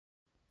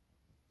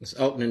It's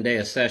opening day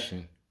of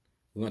session.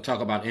 We're going to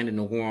talk about ending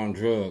the war on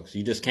drugs.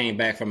 You just came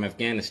back from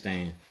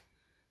Afghanistan.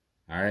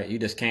 All right? You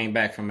just came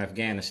back from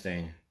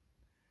Afghanistan.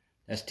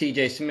 That's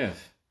T.J.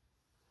 Smith.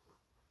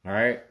 All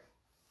right?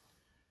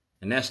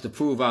 And that's to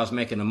prove I was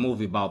making a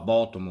movie about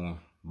Baltimore.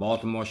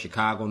 Baltimore,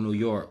 Chicago, New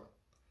York.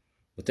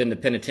 Within the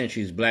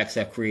penitentiaries, blacks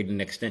have created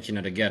an extension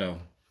of the ghetto.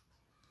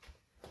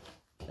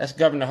 That's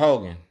Governor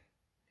Hogan.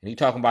 And he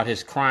talking about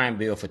his crime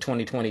bill for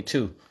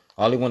 2022.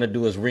 All he want to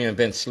do is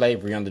reinvent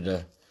slavery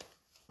under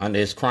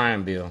his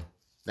crime bill.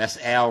 That's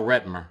Al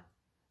Redmer,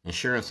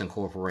 Insurance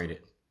Incorporated.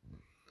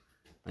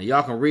 Now,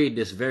 y'all can read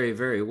this very,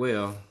 very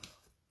well.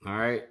 All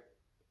right.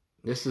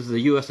 This is the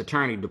U.S.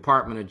 Attorney,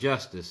 Department of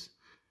Justice.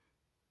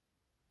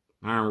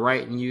 I'm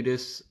writing you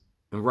this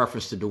in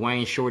reference to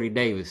Dwayne Shorty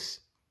Davis.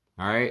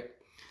 All right.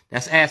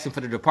 That's asking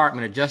for the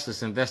Department of Justice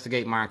to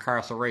investigate my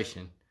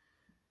incarceration.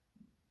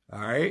 All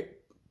right.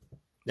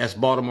 That's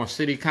Baltimore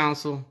City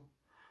Council,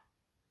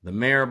 the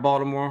Mayor of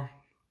Baltimore,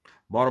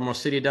 Baltimore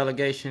City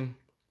Delegation,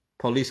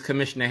 Police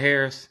Commissioner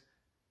Harris,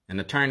 and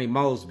Attorney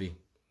Mosby.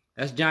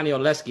 That's Johnny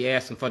Oleski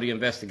asking for the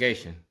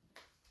investigation.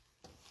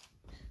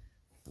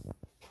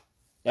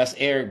 That's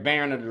Eric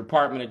Barron of the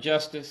Department of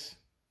Justice.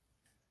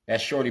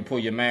 That's Shorty, pull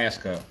your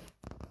mask up.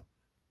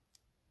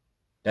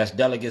 That's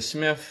Delegate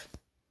Smith.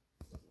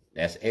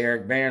 That's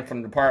Eric Barron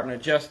from the Department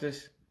of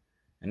Justice.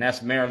 And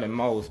that's Marilyn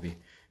Mosby.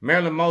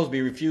 Marilyn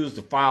Mosby refused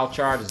to file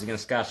charges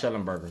against Scott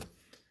Shellenberger.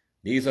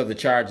 These are the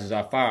charges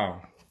I filed.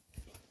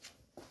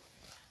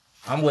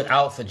 I'm with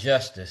Out for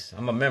Justice.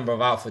 I'm a member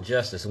of Out for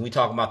Justice, and we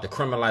talk about the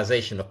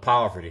criminalization of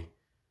poverty.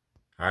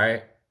 All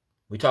right?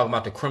 We talk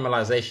about the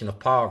criminalization of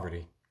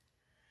poverty.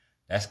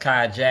 That's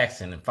Kai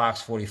Jackson and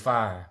Fox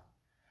 45.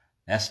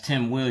 That's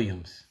Tim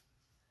Williams.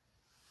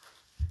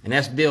 And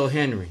that's Bill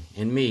Henry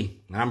and me.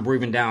 And I'm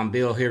breathing down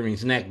Bill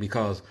Henry's neck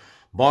because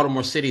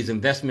Baltimore City's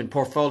investment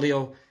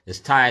portfolio is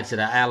tied to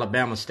the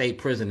Alabama state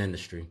prison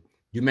industry.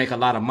 You make a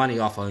lot of money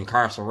off of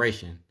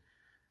incarceration.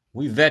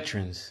 We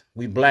veterans,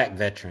 we black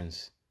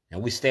veterans,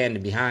 and we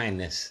standing behind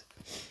this.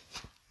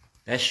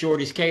 That's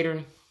Shorty's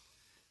Catering.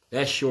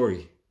 That's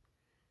Shorty.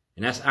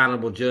 And that's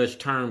Honorable Judge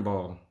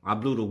Turnbull. I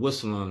blew the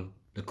whistle on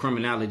the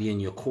criminality in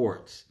your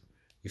courts.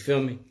 You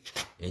feel me?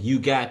 And you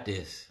got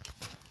this.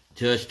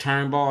 Judge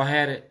Turnbull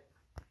had it.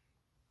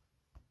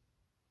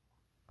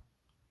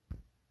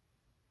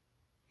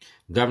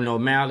 Governor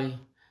O'Malley,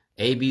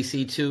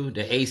 ABC2,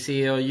 the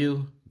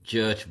ACLU,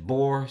 Judge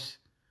Boers,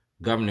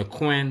 Governor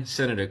Quinn,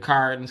 Senator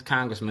Hardin,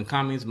 Congressman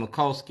Cummings,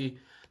 Mikulski,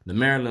 the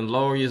Maryland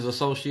Lawyers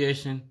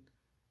Association,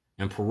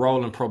 and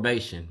Parole and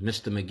Probation,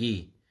 Mr.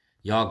 McGee.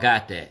 Y'all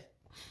got that.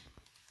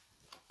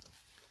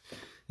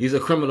 These are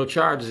criminal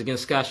charges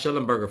against Scott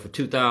Shellenberger for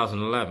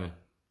 2011.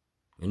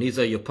 And these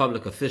are your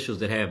public officials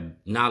that have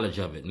knowledge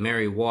of it.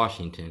 Mary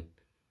Washington,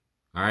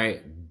 all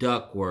right,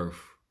 Duckworth.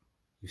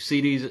 You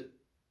see these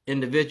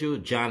individuals?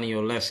 Johnny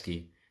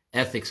Oleski,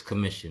 Ethics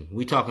Commission.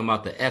 We talking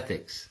about the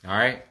ethics, all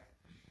right?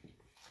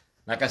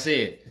 Like I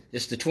said,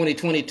 it's the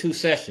 2022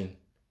 session,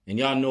 and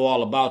y'all know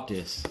all about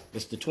this.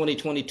 It's the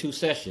 2022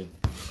 session.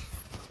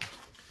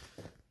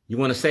 You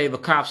want to save a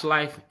cop's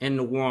life? End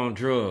the war on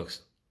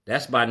drugs.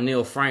 That's by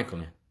Neil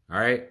Franklin, all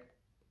right?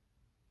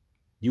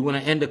 You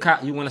want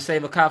to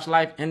save a cop's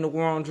life? End the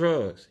war on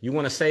drugs. You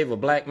want to save a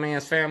black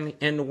man's family?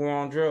 End the war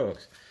on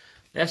drugs.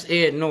 That's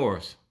Ed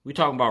Norris. We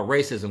talking about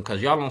racism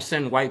because y'all don't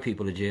send white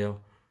people to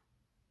jail.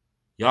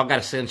 Y'all got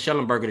to send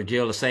Shellenberger to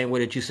jail the same way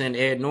that you send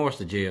Ed Norris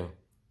to jail.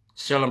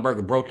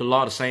 Shellenberger broke the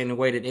law the same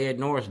way that Ed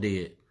Norris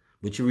did.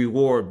 But you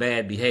reward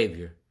bad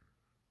behavior.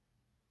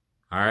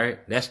 All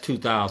right? That's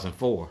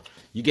 2004.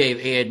 You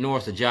gave Ed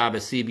Norris a job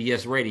at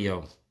CBS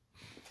Radio.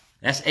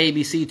 That's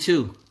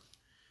ABC2.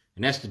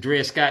 And that's the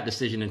Dred Scott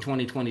decision in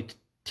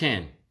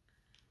 2010.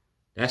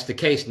 That's the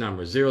case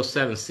number,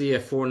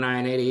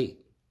 07CF4988.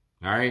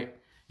 All right?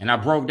 And I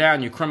broke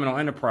down your criminal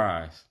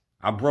enterprise.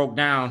 I broke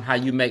down how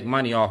you make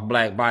money off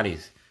black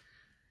bodies.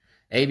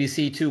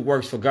 ABC2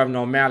 works for Governor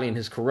O'Malley and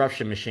his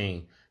corruption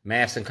machine,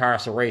 mass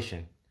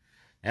incarceration.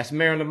 That's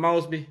Marilyn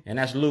Mosby, and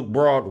that's Luke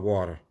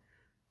Broadwater.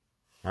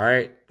 All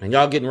right? And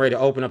y'all getting ready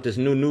to open up this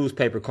new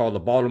newspaper called the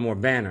Baltimore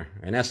Banner,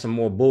 and that's some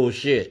more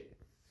bullshit.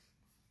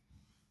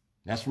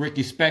 That's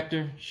Ricky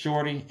Spector,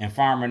 Shorty, and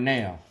Farmer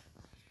Nail.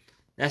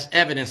 That's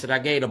evidence that I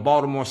gave the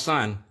Baltimore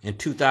Sun in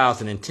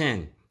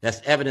 2010.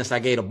 That's evidence I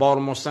gave the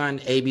Baltimore Sun,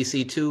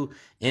 ABC2,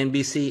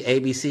 NBC,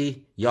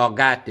 ABC. Y'all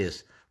got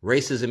this.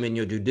 Racism in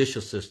your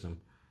judicial system.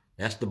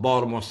 That's the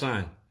Baltimore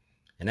Sun.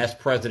 And that's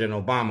President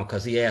Obama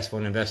because he asked for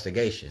an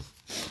investigation.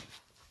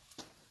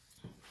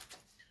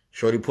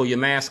 Shorty, pull your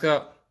mask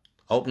up.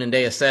 Opening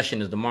day of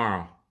session is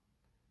tomorrow.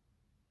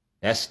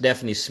 That's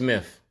Stephanie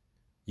Smith.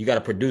 You got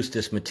to produce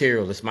this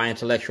material. It's my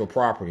intellectual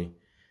property.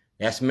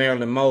 That's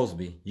Marilyn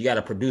Mosby. You got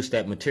to produce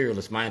that material.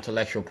 It's my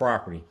intellectual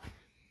property.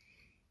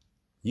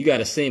 You got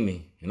to see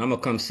me, and I'm going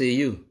to come see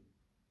you.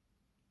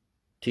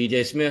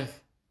 T.J.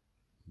 Smith,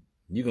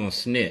 you going to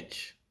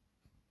snitch.